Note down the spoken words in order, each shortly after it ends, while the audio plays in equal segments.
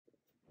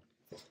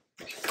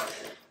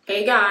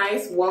Hey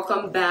guys,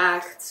 welcome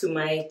back to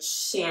my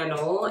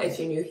channel. If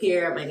you're new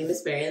here, my name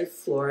is Marian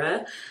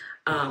Flora.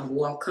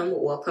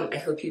 Welcome. I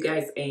hope you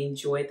guys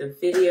enjoyed the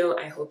video.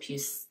 I hope you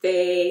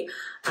stay.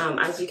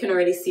 As you can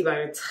already see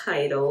by the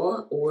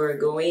title, we're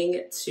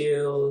going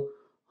to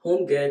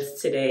Home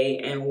Goods today,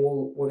 and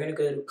we're gonna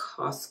go to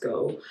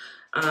Costco.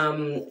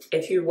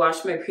 If you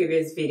watched my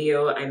previous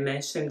video, I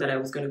mentioned that I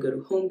was gonna go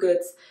to Home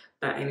Goods,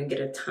 but I didn't get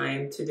a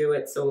time to do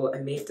it, so I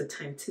made the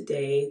time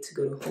today to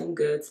go to Home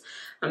Goods.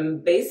 I'm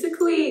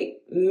basically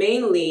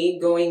mainly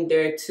going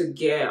there to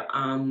get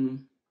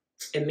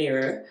a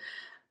mirror,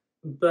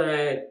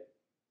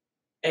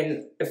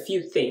 and a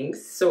few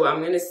things. So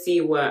I'm gonna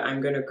see what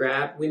I'm gonna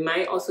grab. We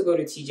might also go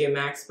to TJ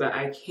Maxx, but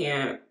I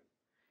can't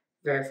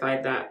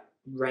verify that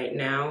right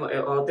now.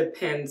 It all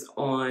depends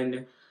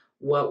on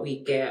what we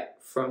get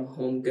from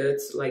Home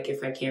Goods. Like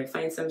if I can't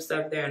find some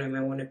stuff there and I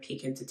might want to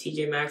peek into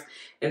TJ Maxx.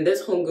 And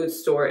this Home Goods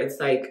store, it's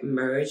like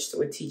merged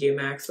with TJ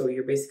Maxx. So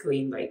you're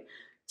basically like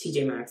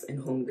TJ Maxx and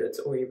Home Goods,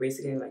 or you're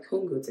basically like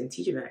Home Goods and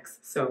TJ Maxx.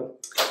 So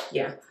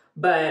yeah,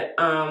 but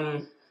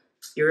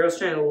your girl's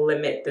trying to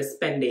limit the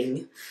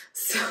spending.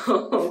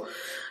 So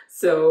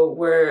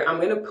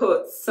I'm gonna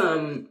put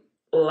some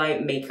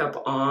light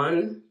makeup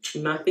on,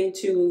 nothing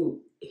too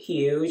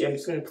huge. I'm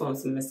just gonna put on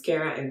some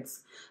mascara and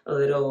a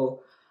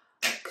little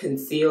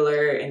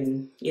concealer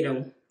and, you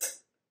know,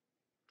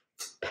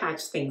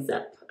 patch things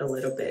up a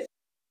little bit.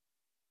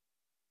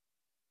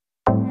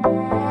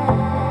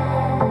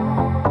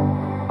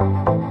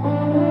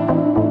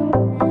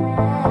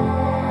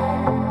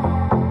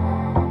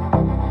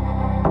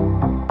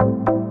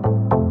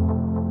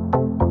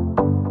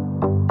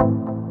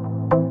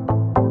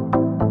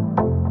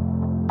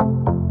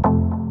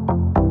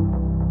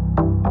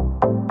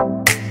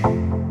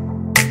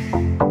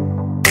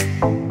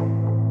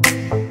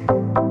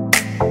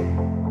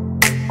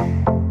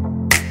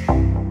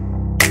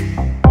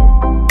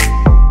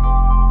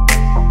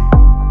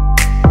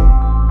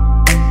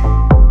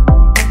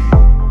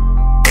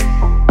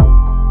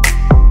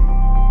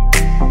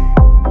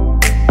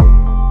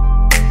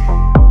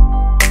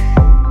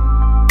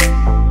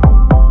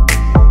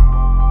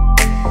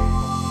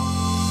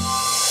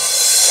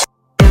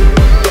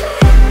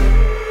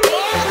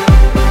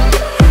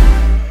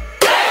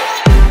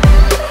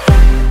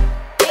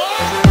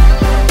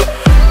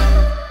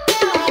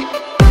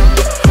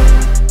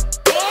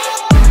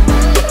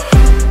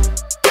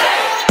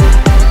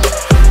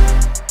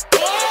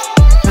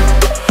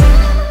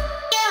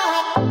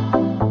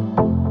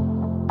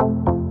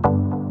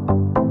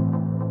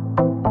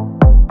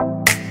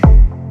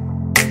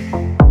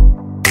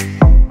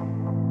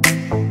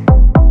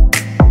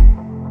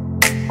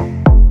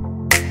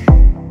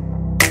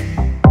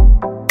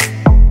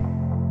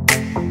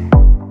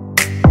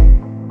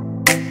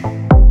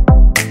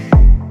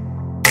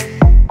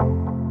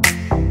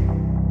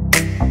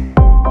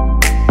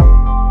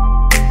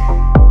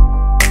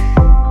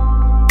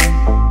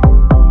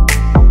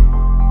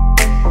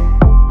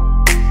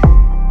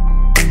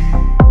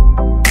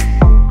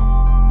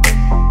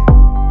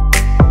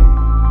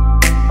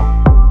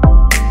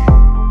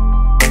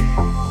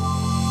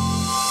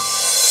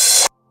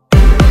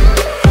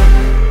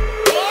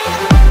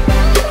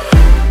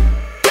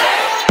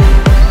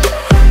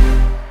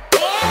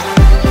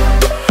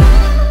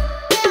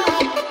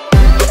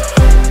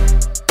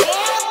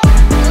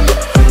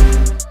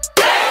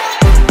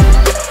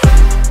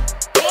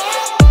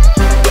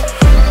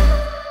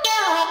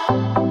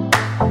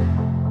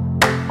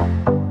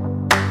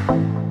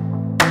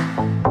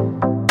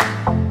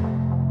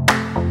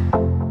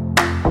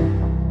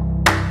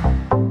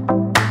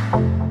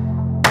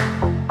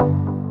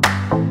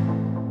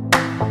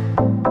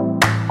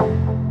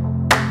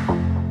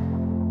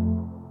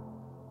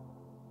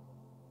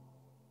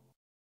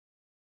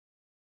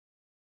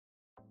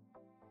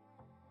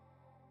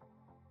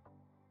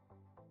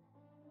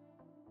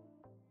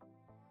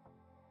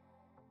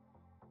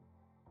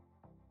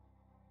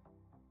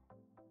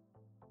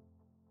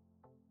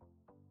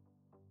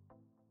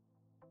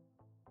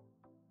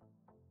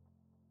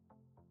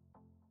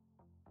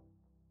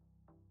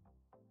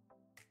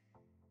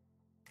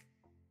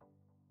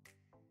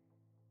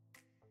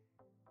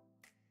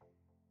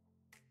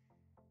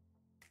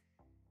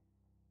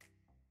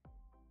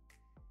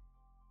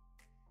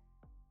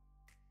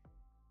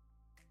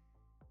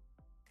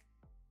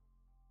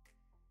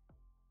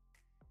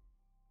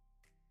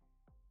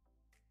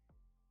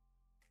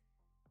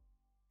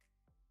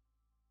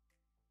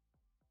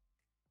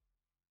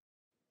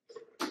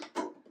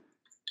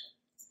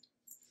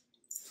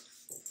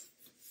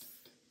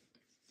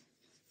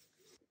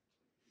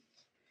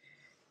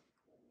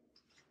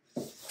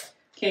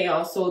 Okay,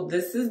 y'all, so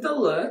this is the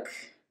look.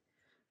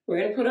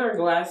 We're gonna put our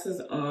glasses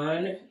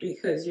on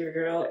because your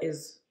girl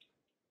is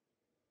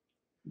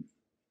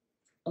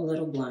a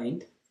little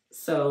blind.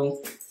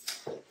 So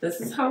this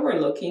is how we're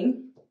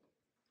looking.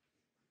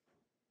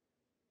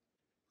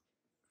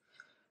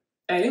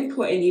 I didn't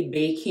put any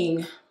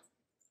baking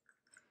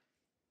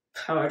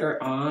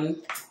powder on,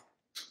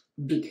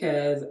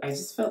 because I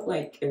just felt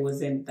like it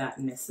wasn't that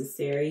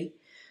necessary.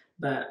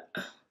 But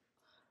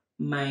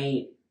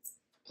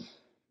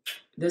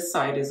this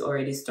side is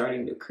already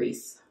starting to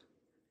crease,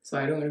 so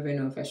I don't even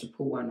know if I should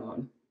put one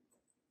on.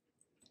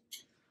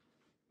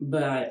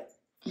 But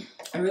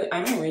I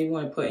don't really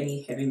want to put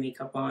any heavy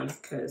makeup on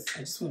because I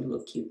just want to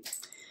look cute.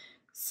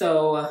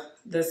 So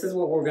this is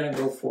what we're gonna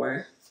go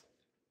for.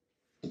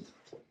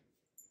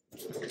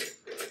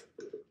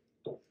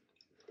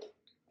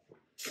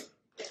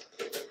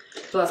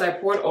 Plus I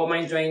poured all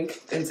my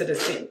drink into the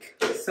sink,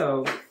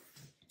 so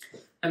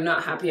I'm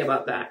not happy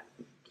about that.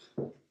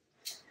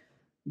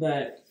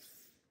 But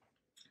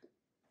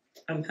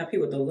I'm happy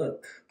with the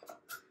look.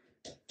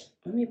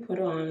 Let me put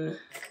on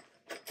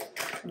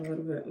a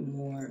little bit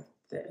more of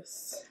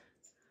this.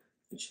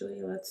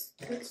 Actually, let's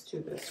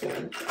do this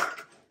one.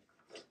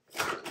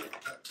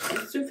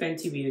 Let's do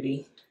Fenty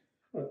Beauty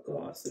lip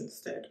gloss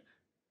instead.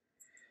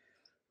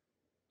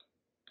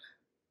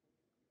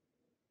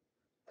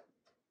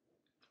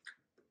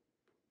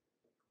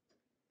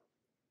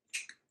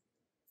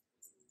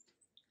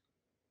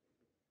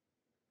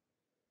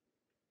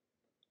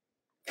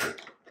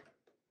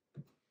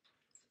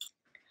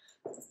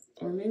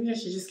 Or maybe I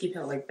should just keep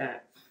it like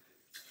that.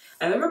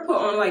 I never put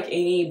on like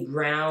any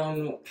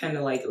brown kind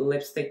of like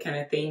lipstick kind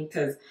of thing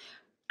because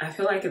I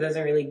feel like it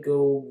doesn't really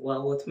go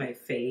well with my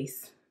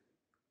face.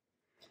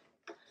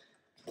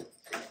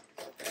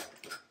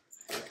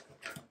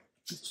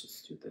 Let's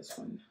just do this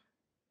one.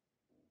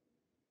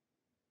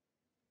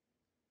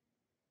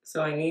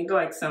 So I need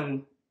like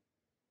some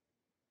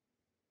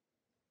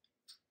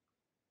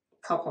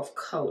pop of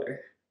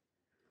color.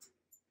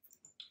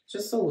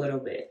 Just a little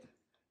bit.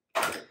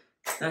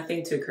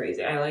 Nothing too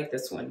crazy. I like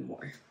this one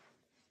more.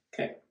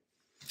 Okay.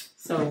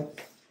 So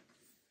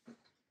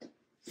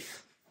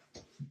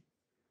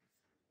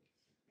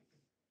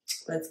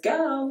let's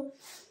go.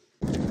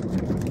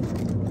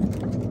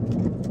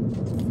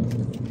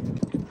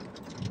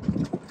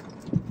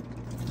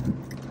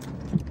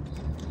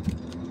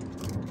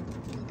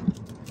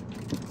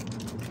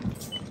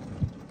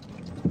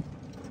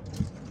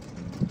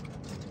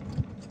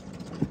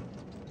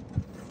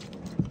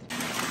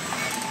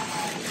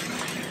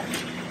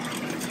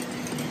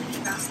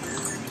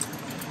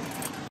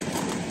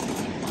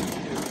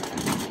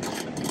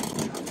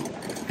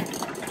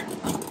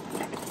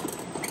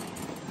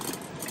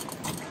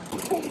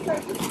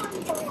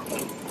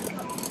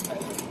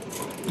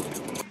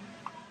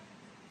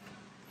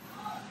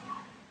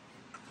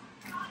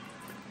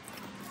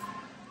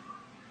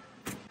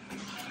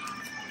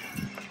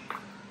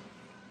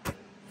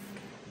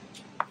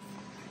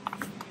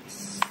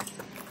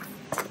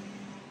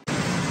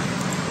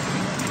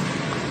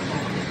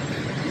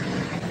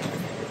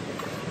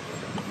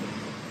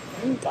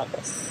 Got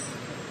this.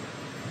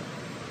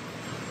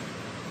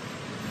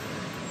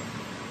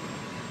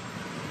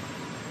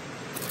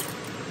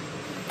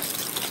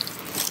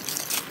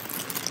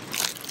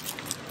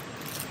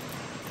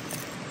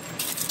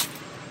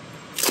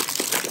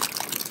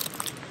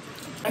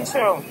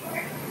 So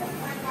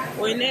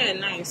we're there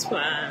nice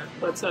for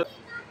what's up.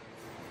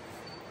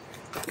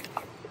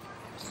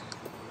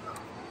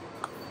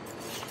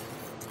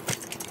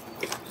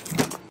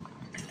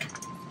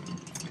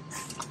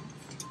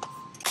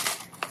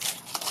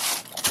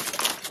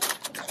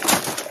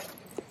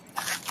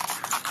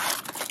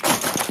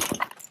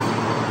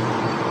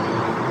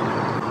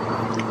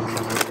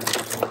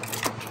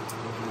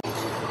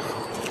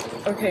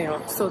 Okay,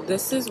 so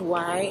this is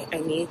why I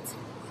need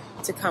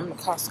to come to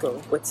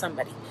Costco with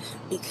somebody,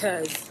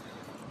 because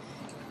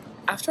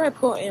after I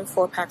put in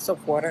 4 packs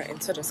of water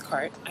into this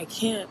cart, I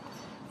can't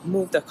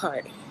move the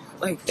cart.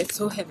 Like, it's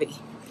so heavy,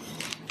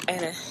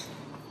 and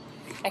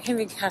I can't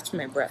even catch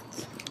my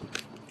breath.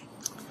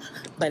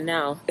 But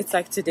now, it's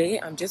like today,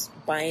 I'm just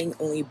buying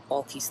only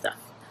bulky stuff.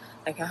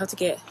 Like, I have to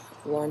get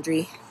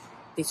laundry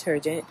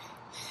detergent,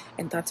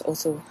 and that's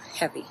also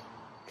heavy.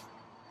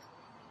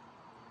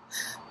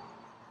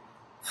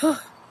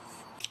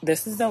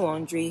 This is the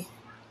laundry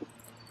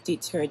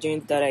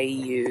detergent that I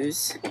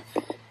use,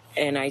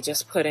 and I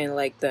just put in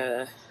like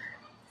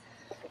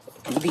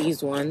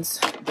these ones,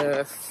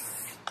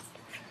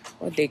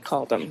 what they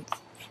call them,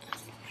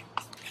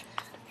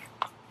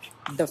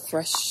 the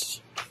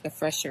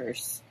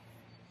freshers.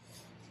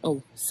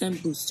 Oh,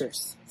 scent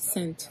boosters.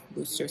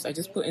 I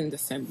just put in the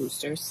scent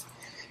boosters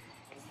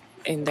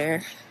in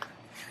there.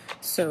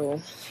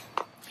 So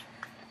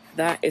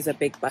that is a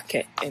big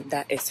bucket, and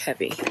that is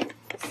heavy.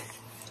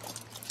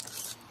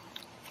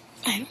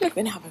 I don't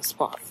even have a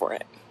spot for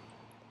it.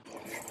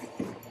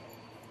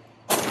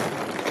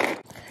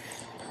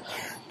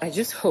 I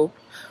just hope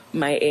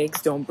my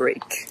eggs don't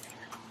break.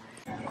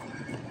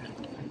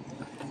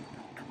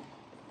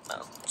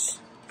 Ouch.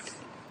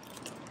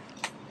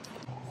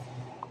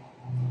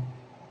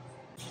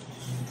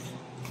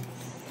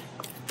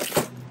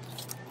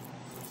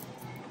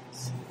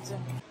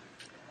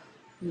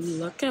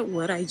 Look at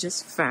what I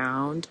just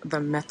found.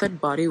 The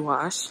Method body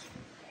wash.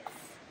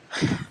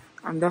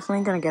 I'm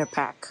definitely gonna get a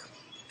pack.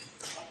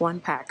 1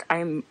 pack.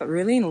 I'm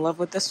really in love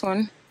with this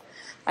one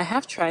I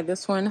have tried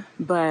this one,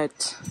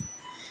 but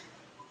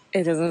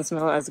it doesn't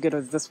smell as good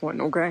as this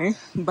one, okay?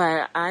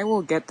 But I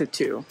will get the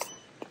two.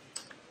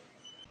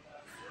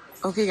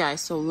 Okay guys,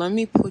 so let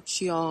me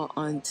put y'all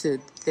onto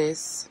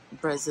this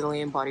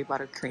Brazilian body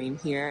butter cream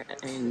here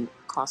in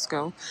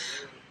Costco.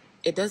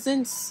 It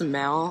doesn't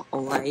smell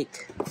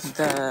like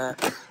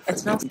it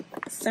smells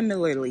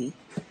similarly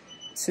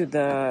to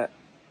the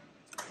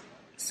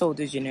Sol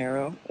de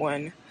Janeiro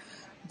one,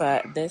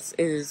 but this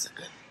is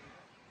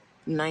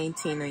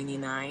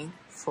 $19.99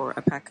 for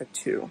a pack of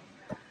 2.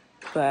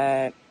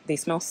 But they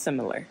smell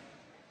similar,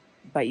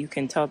 but you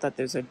can tell that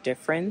there's a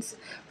difference.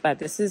 But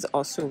this is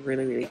also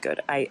really, really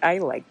good. I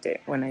liked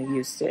it when I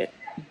used it,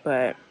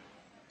 but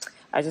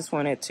I just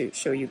wanted to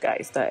show you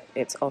guys that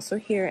it's also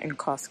here in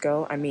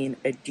Costco. I mean,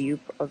 a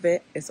dupe of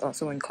it is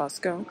also in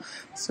Costco.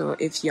 So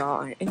if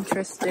y'all are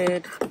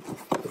interested,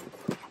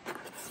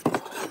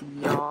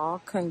 y'all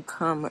can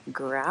come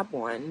grab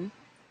one.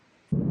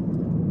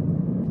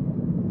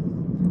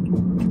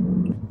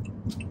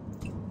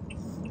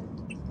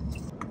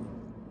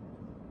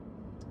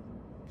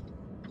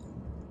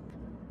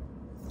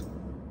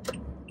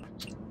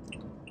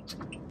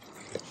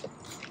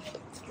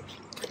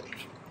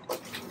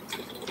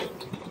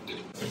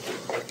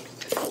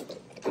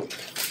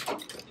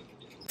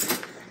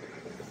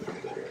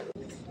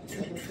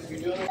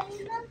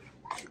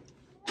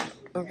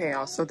 Okay,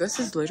 y'all, so this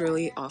is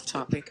literally off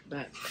topic,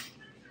 but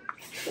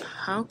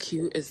how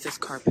cute is this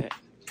carpet?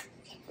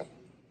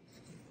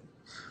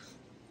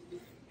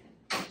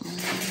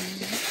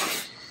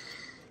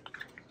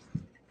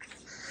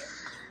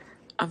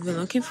 I've been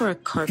looking for a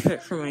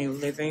carpet for my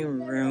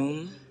living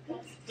room,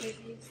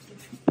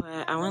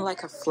 but I want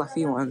like a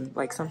fluffy one,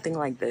 like something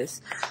like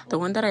this. The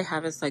one that I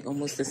have is like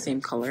almost the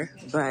same color,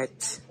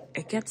 but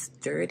it gets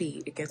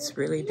dirty. It gets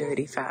really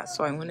dirty fast.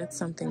 So I wanted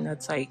something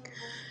that's like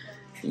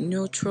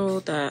neutral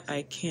that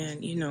I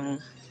can, you know,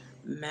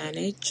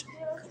 manage.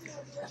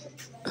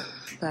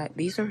 But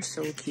these are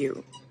so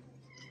cute.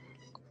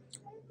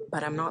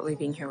 But I'm not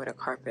leaving here with a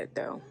carpet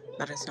though.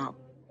 That is not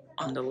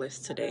on the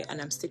list today,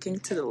 and I'm sticking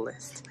to the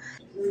list.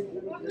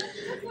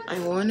 I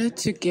wanted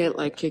to get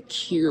like a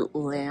cute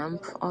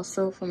lamp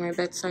also for my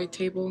bedside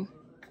table,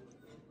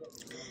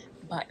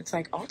 but it's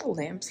like all the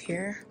lamps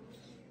here,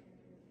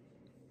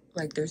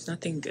 like there's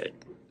nothing good.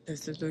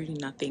 There's literally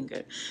nothing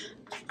good.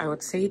 I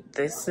would say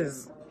this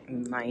is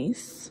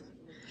nice,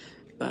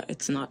 but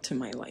it's not to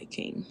my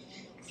liking.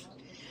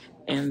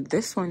 And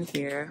this one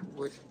here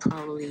would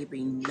probably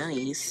be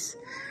nice.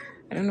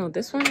 I don't know,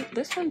 this one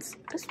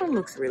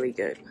looks really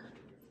good.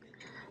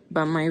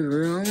 But my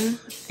room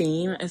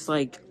theme is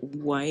like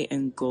white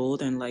and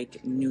gold and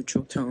like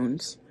neutral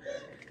tones.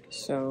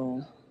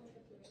 So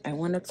I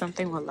wanted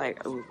something with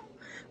like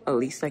at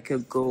least like a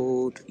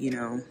gold, you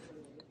know.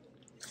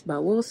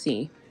 But we'll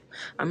see.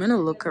 I'm gonna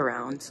look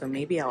around, so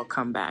maybe I'll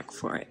come back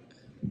for it.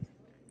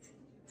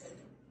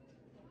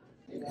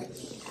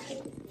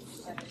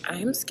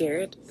 I'm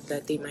scared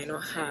that they might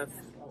not have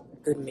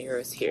good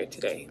mirrors here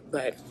today,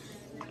 but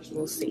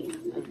we'll see.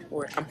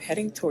 I'm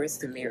heading towards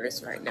the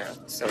mirrors right now,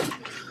 so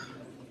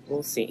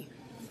we'll see.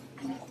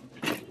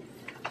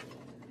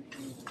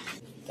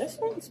 This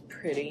one's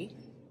pretty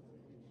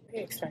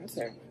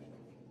expensive.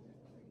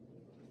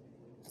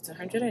 It's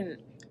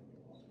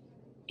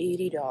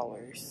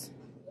 $180,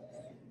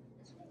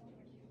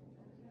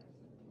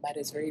 but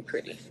it's very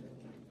pretty.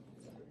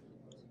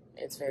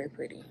 It's very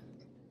pretty.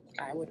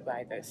 I would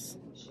buy this.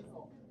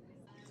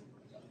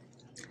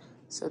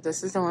 So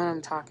this is the one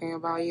I'm talking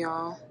about,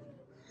 y'all.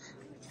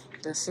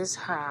 This is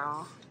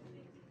how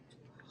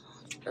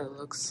it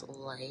looks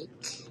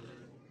like.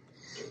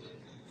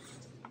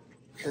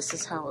 This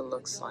is how it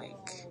looks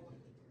like.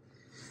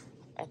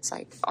 It's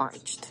like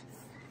arched.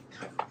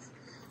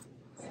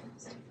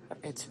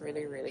 It's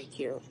really, really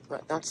cute.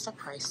 But that's the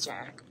price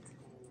tag.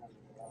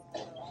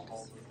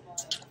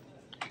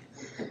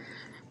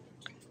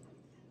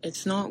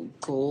 It's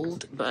not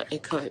gold, but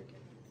it could.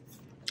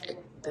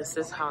 This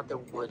is how the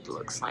wood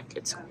looks like.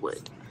 It's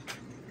wood.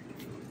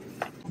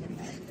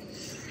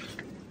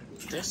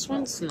 This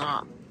one's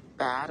not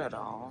bad at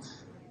all.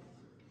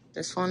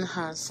 This one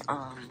has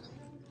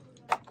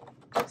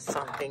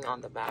something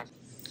on the back.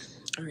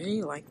 I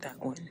really like that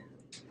one.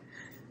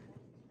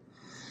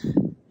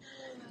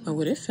 But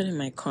would it fit in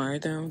my car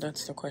though?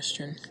 That's the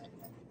question.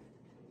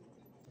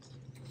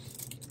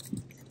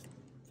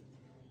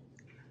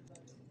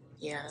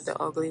 Yeah, the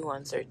ugly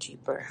ones are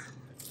cheaper.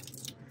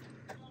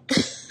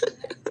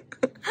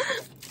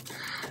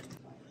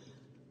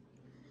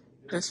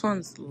 This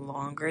one's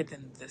longer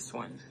than this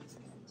one,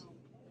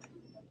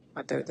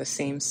 but they're the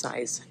same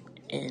size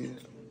in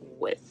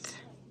width.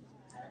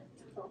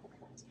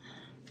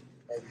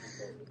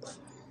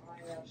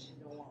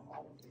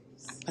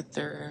 But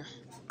they're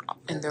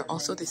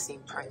also the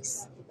same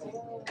price.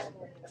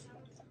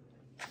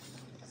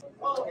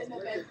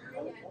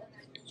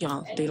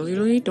 Y'all, they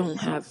literally don't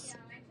have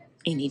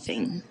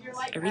anything.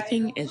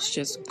 Everything is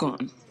just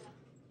gone.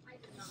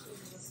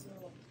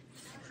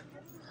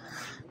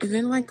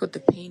 Even like with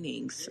the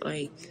paintings,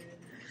 like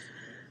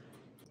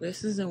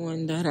This is the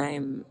one that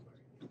I'm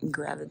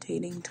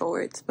gravitating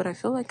towards, but I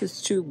feel like it's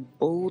too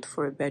bold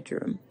for a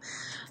bedroom.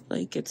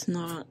 Like, it's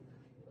not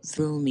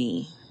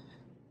roomy.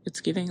 It's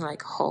giving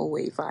like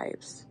hallway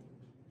vibes.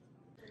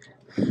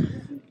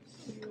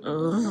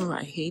 Oh,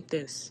 I hate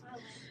this.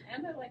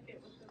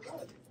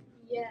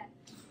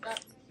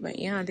 But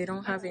yeah, they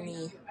don't have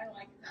any.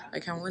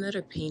 Like, I wanted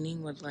a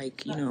painting with,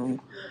 like, you know,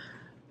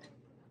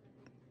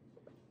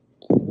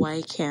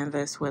 white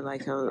canvas with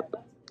like a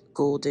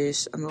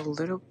goldish and a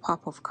little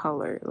pop of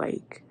color,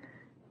 like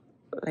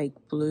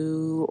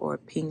blue or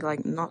pink,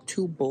 like not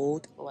too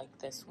bold like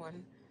this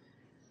one,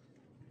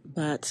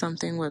 but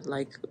something with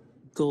like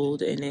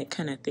gold in it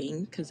kind of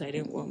thing, because I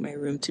didn't want my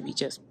room to be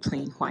just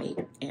plain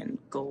white and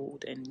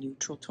gold and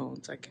neutral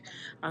tones. Like,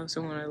 I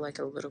also wanted like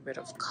a little bit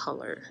of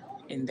color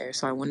in there,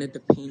 so I wanted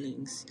the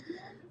paintings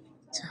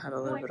to have a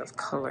little bit of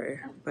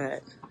color,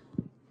 but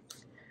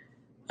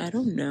I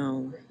don't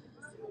know.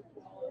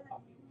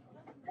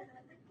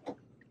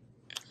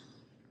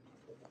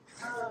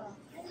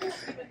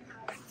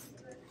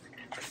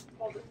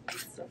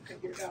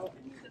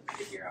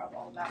 Figure out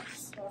all that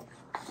stuff.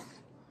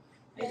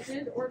 I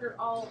did order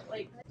all,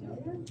 like...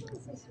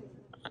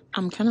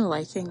 I'm kind of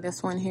liking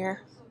this one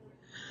here,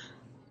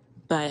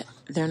 but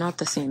they're not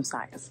the same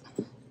size.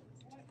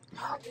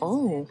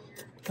 Oh,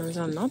 there's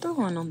another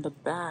one on the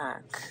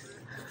back.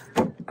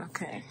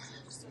 Okay.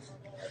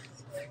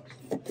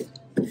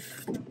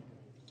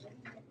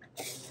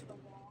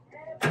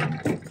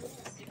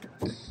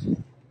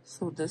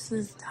 So this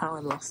is how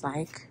it looks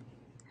like.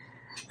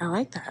 I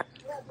like that.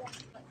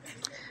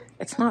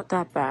 It's not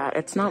that bad.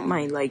 It's not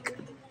my, like,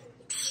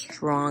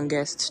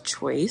 strongest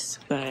choice,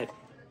 but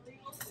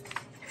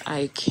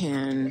I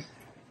can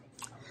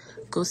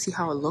go see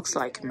how it looks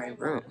like in my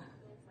room.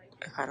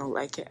 If I don't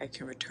like it, I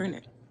can return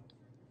it.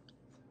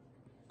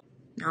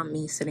 Not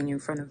me sitting in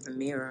front of the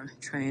mirror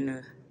trying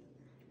to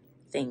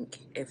think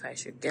if I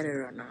should get it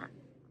or not.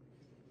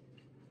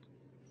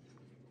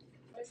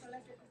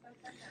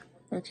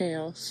 Okay,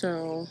 y'all,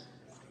 so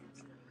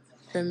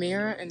the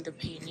mirror and the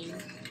painting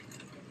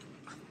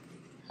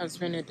has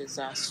been a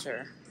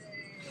disaster.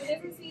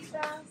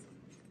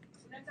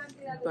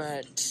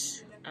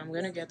 But I'm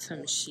gonna get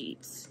some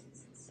sheets.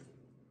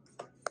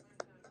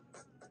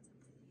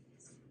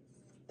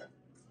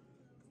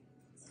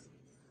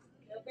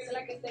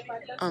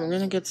 I'm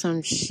gonna get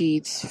some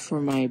sheets for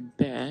my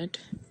bed.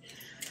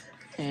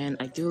 And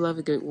I do love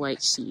a good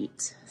white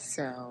sheet.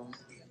 So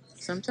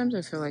sometimes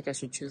I feel like I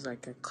should choose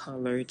like a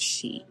colored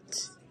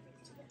sheet.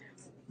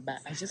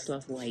 But I just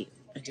love white.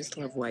 I just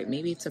love white.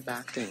 Maybe it's a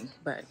bad thing,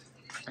 but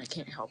I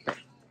can't help it.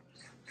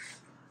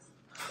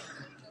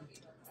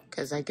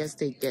 Because I guess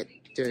they get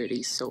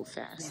dirty so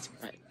fast.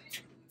 But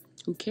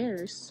who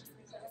cares?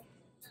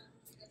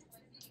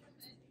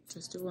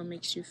 Just do what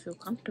makes you feel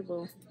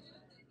comfortable.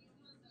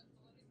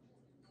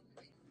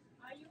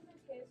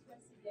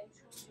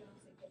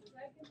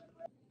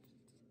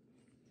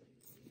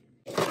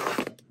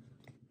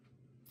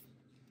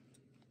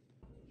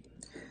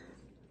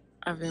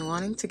 I've been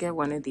wanting to get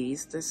one of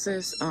these. This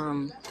is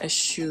a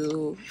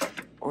shoe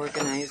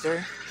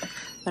organizer,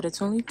 but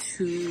it's only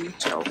 2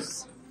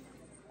 shelves.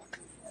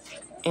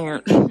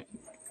 And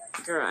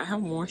girl, I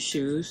have more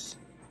shoes.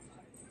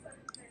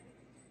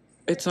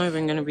 It's not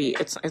even gonna be.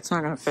 It's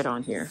not gonna fit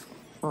on here.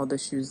 All the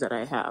shoes that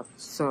I have.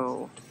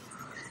 So,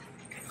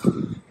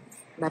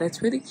 but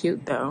it's really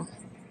cute though.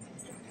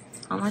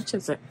 How much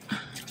is it?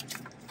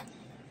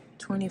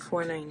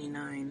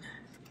 $24.99.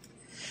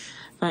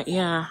 But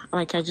yeah,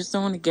 like, I just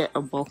don't want to get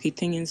a bulky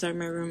thing inside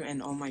my room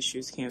and all my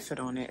shoes can't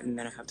fit on it, and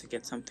then I have to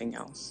get something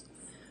else.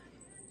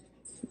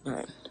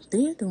 But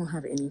they don't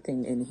have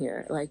anything in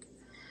here. Like,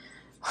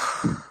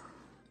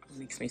 it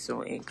makes me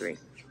so angry.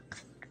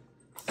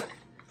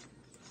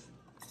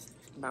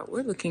 But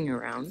we're looking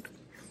around.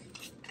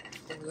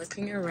 We're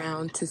looking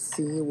around to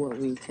see what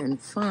we can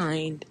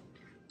find.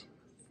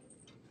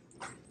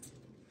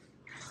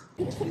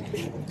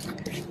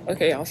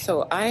 Okay, y'all,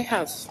 so I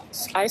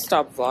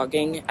stopped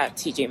vlogging at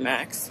TJ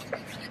Maxx.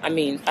 I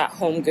mean, at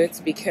Home Goods,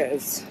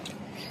 because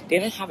they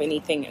didn't have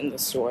anything in the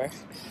store.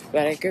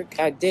 But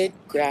I did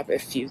grab a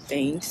few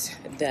things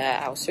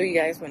that I'll show you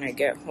guys when I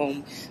get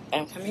home.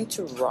 I'm coming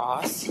to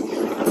Ross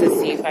to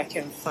see if I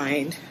can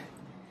find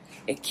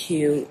a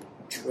cute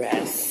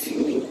dress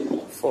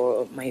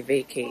for my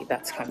vacay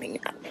that's coming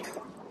up.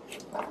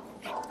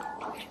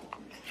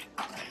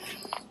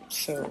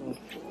 So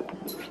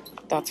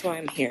that's why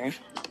I'm here.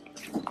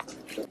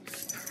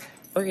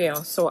 Okay,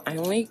 y'all, so I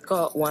only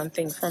got one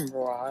thing from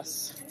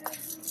Ross.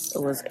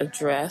 It was a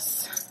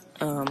dress.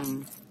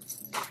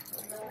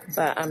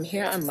 But I'm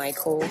here at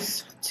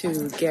Michael's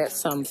to get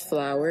some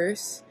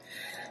flowers.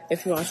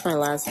 If you watched my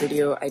last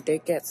video, I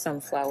did get some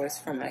flowers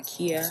from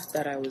IKEA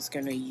that I was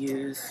going to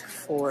use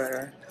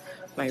for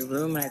my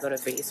room. And I got a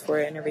vase for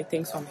it and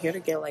everything. So I'm here to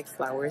get like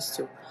flowers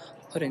to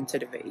put into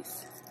the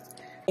vase.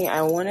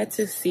 I wanted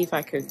to see if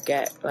I could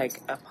get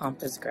like a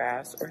pampas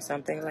grass or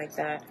something like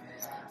that.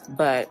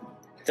 But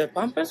the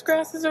pampas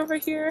grass is over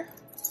here.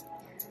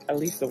 At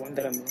least the one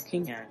that I'm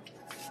looking at.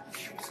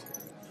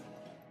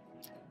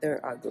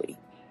 they're ugly.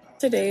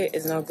 Today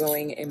is not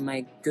going in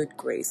my good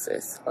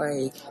graces.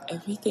 Like,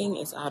 everything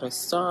is out of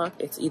stock.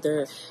 It's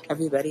either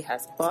everybody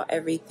has bought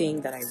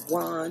everything that I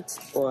want,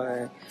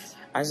 or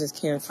I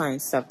just can't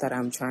find stuff that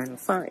I'm trying to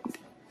find.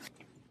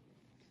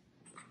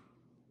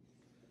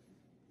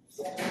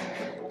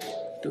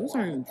 Those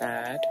aren't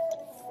bad.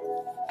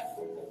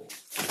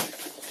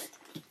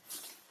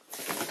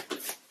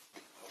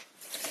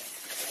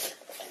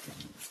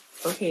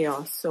 Okay,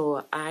 y'all,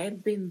 so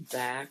I've been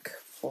back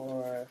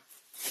for,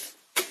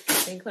 I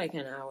think, like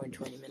an hour and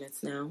 20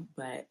 minutes now,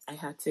 but I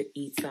had to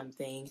eat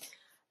something,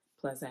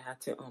 plus I had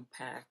to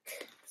unpack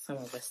some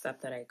of the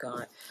stuff that I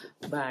got.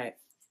 But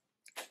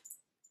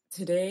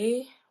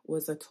today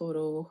was a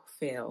total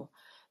fail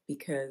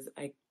because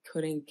I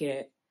couldn't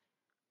get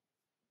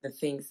the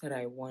things that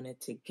I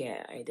wanted to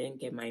get. I didn't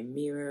get my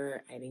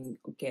mirror, I didn't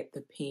get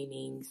the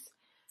paintings.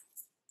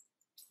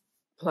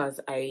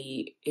 Plus,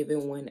 I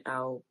even went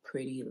out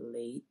pretty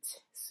late,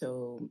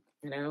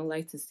 and I don't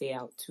like to stay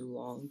out too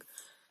long.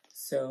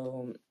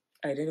 So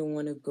I didn't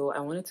want to go. I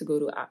wanted to go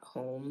to At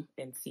Home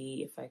and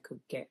see if I could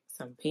get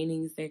some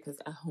paintings there, because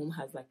At Home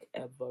has like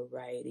a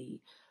variety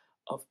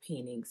of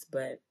paintings,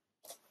 but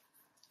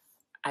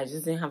I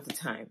just didn't have the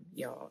time,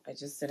 y'all. I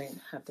just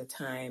didn't have the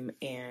time,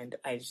 and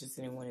I just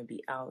didn't want to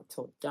be out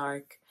till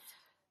dark.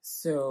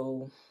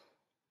 So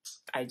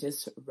I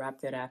just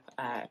wrapped it up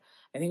at,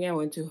 I think I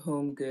went to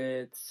Home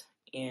Goods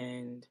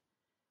and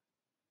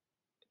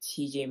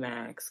TJ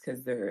Maxx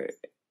because they're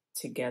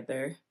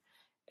together.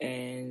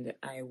 And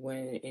I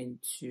went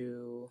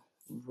into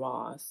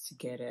Ross to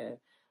get a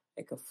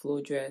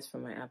flow dress for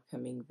my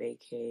upcoming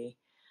vacay.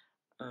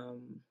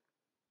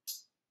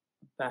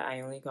 But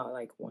I only got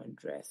like one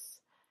dress.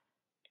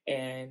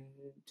 And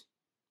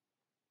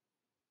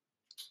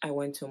I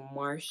went to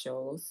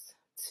Marshall's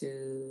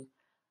to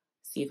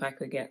see if I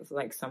could get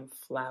like some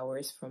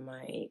flowers for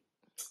my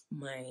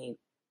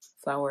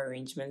flower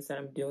arrangements that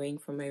I'm doing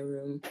for my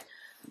room.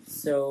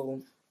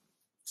 So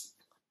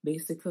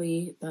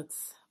basically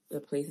that's the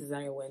places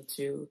that I went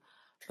to.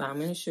 But I'm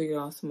going to show you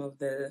all some of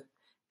the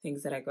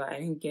things that I got. I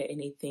didn't get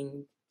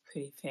anything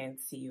pretty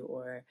fancy,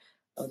 or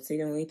I would say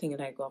the only thing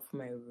that I got for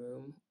my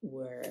room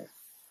were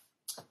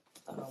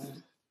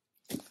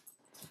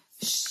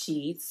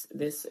sheets.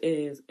 This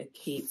is a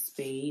Kate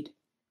Spade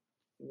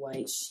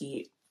white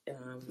sheet.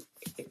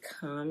 It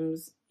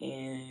comes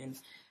in,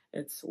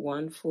 it's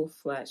one full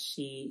flat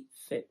sheet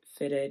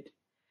fitted,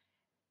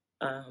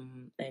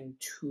 and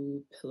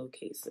 2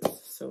 pillowcases.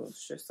 So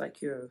it's just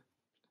like your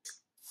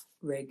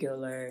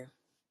regular,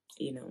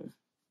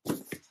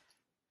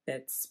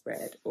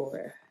 bedspread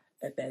or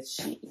a bed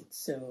sheet.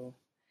 So,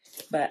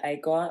 but I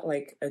got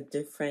like a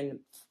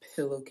different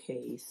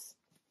pillowcase.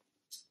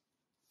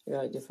 I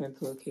got a different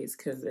pillowcase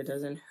because it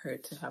doesn't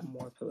hurt to have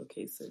more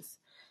pillowcases.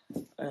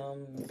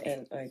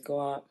 And I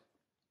got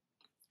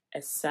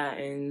a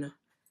satin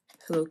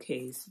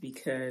pillowcase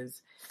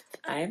because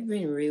I've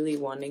been really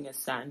wanting a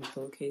satin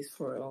pillowcase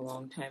for a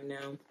long time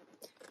now,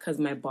 because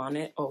my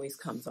bonnet always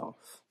comes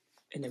off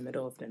in the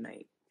middle of the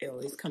night. It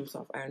always comes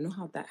off. I don't know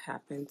how that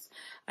happens.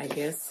 I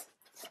guess,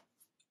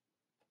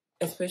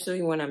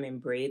 especially when I'm in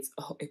braids,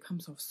 it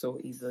comes off so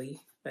easily.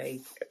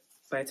 Like,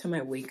 by the time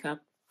I wake up,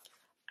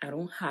 I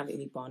don't have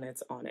any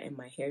bonnets on, and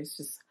my hair is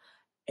just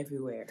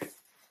everywhere.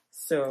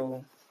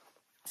 So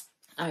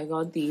I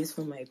got these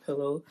for my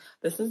pillow.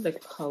 This is the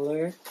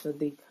color that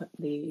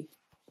they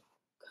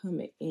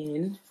come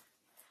in.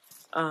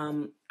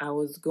 I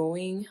was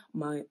going,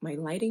 my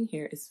lighting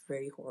here is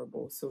very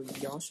horrible, so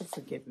y'all should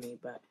forgive me,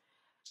 but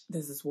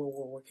this is what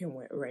we're working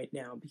with right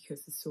now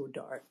because it's so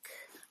dark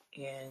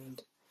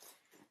and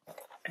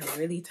I'm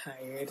really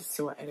tired,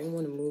 so I didn't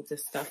want to move the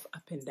stuff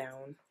up and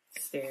down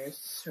stairs,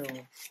 so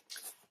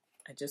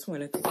I just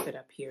wanted to sit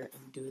up here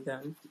and do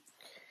them.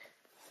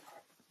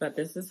 But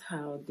this is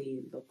how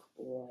they look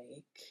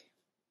like.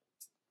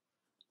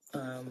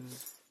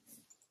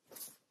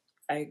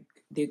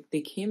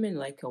 They came in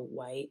like a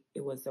white.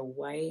 It was a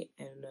white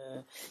and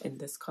in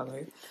this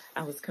color.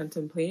 I was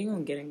contemplating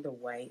on getting the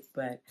white,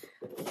 but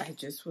I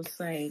just was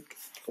like,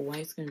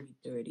 white's gonna be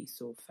dirty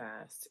so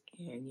fast,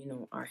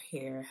 and our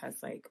hair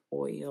has like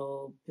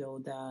oil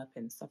buildup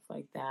and stuff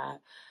like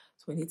that.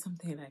 So I need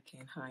something that I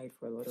can hide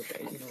for a little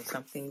bit.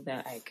 Something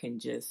that I can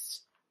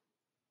just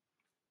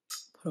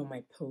put on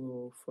my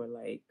pillow for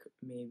like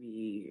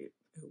maybe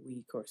a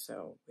week or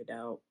so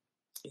without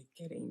it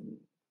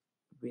getting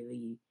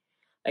really,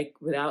 like,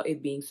 without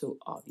it being so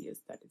obvious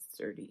that it's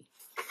dirty.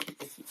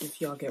 If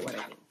y'all get what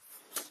I mean.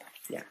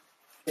 Yeah.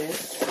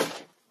 This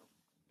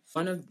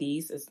one of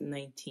these is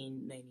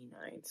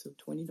 $19.99, so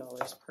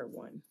 $20 per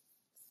one.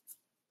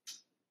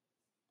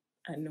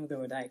 I didn't know they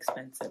were that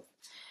expensive.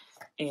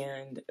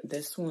 And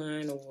this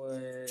one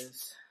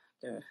was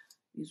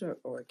these were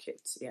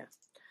orchids, yeah.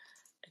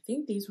 I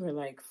think these were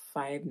like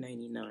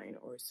 $5.99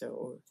 or so,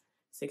 or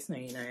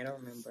 $6.99, I don't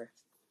remember.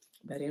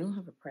 But they don't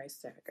have a price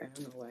tag, I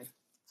don't know why.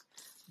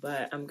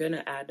 But I'm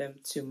gonna add them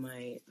to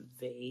my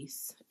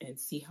vase and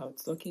see how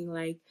it's looking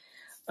like.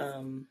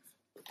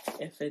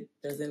 If it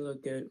doesn't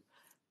look good,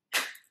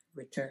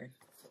 return.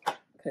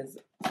 because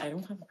I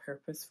don't have a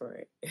purpose for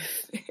it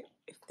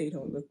if they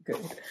don't look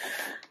good.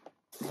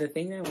 The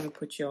thing that I want to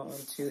put y'all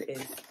onto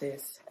is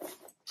this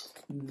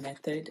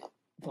Method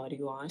body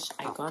wash.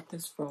 I got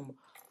this from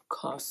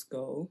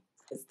Costco.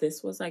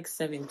 This was like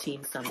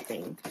 17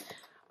 something.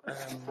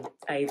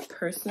 I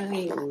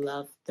personally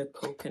love the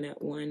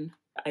coconut one.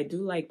 I do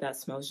like that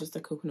smell. It's just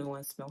the coconut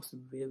one smells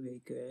really,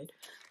 really good.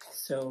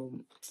 So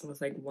I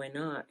was like, why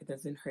not? It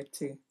doesn't hurt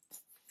to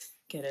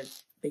get a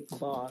big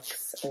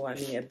box, or I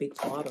mean a big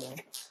bottle.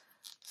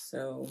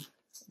 So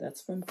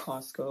that's from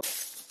Costco.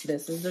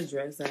 This is the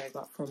dress that I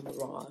got from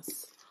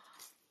Ross.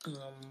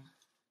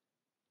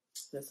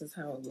 This is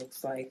how it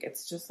looks like.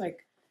 It's just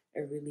like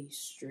a really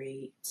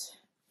straight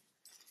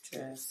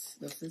dress.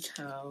 This is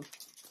how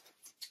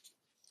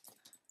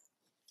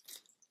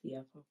the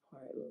upper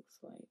part looks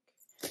like.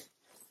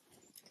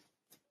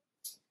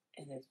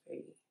 And it's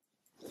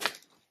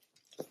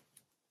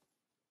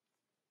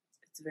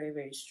very,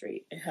 very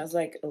straight. It has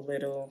like a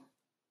little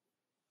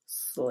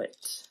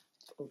slit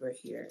over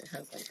here. It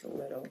has like a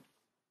little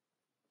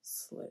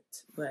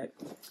slit, but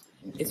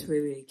it's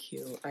really, really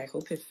cute. I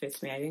hope it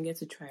fits me. I didn't get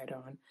to try it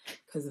on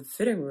because the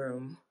fitting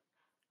room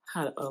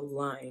had a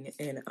line,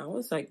 and I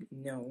was like,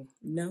 no.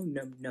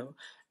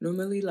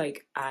 Normally,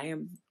 like, I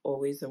am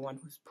always the one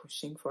who's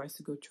pushing for us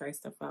to go try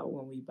stuff out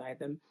when we buy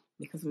them,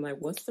 because I'm like,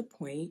 what's the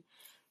point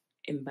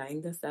in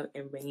buying the stuff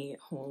and bringing it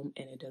home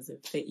and it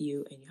doesn't fit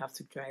you and you have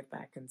to drive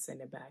back and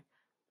send it back?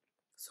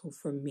 So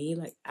for me,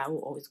 like, I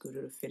will always go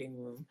to the fitting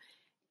room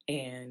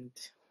and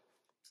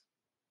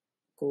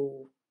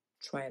go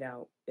try it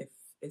out. If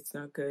it's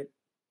not good,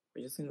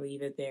 we're just gonna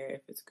leave it there.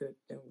 If it's good,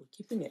 then we're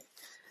keeping it.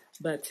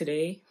 But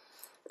today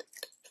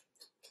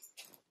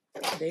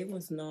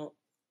was not,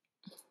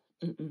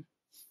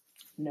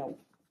 no.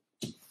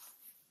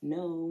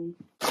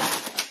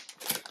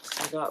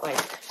 I got like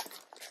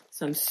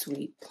some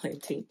sweet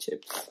plantain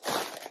chips.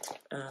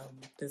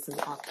 This is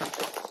off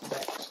topic,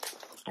 but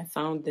I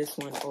found this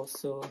one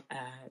also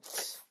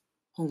at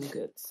Home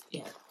Goods.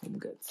 Yeah, Home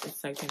Goods.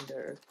 It's like in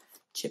their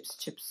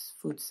chips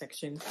food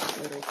section,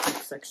 little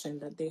food section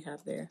that they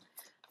have there.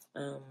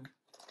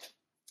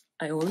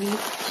 I only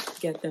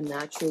get the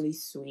naturally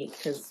sweet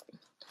because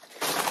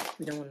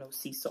we don't want no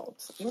sea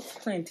salt. What's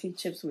plantain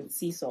chips with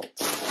sea salt?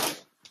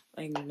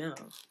 Like, no.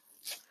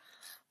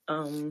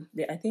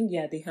 I think,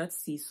 yeah, they had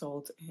sea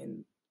salt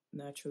and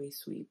naturally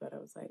sweet, but I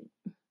was like,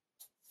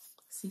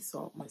 sea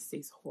salt must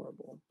taste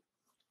horrible.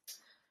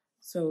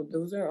 So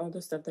those are all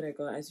the stuff that I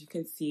got. As you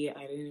can see,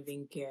 I didn't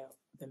even get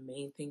the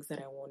main things that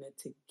I wanted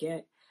to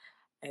get.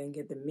 I didn't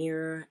get the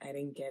mirror. I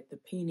didn't get the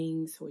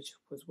paintings, which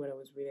was what I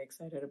was really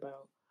excited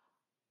about.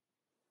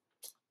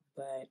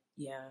 But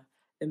yeah,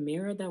 the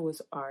mirror that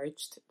was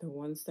arched, the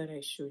ones that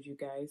I showed you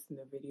guys in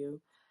the video,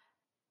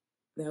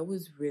 that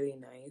was really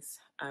nice.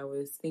 I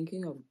was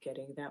thinking of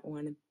getting that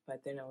one,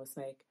 but then I was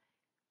like,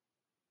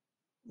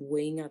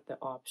 weighing out the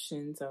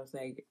options, I was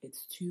like,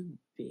 it's too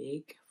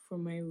big for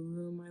my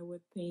room, I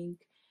would think.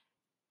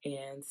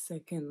 And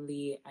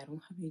secondly, I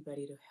don't have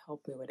anybody to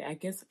help me with it. I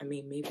guess, I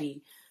mean,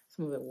 maybe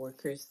some of the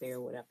workers there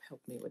would have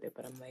helped me with it,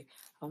 but I'm like,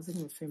 how's it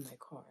going to fit in my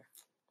car?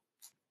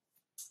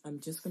 I'm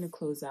just going to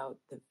close out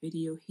the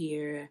video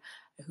here.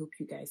 I hope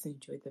you guys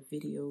enjoyed the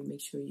video.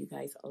 Make sure you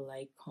guys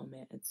like,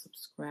 comment, and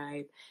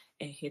subscribe,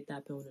 and hit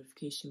that bell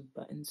notification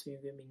button so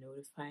you're going to be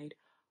notified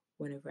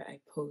whenever I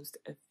post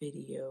a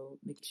video.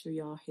 Make sure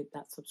y'all hit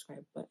that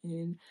subscribe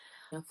button.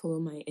 Follow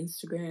my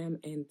Instagram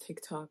and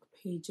TikTok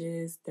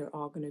pages. They're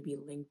all going to be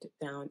linked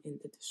down in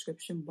the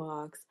description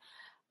box.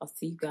 I'll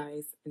see you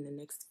guys in the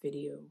next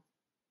video.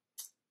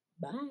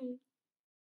 Bye.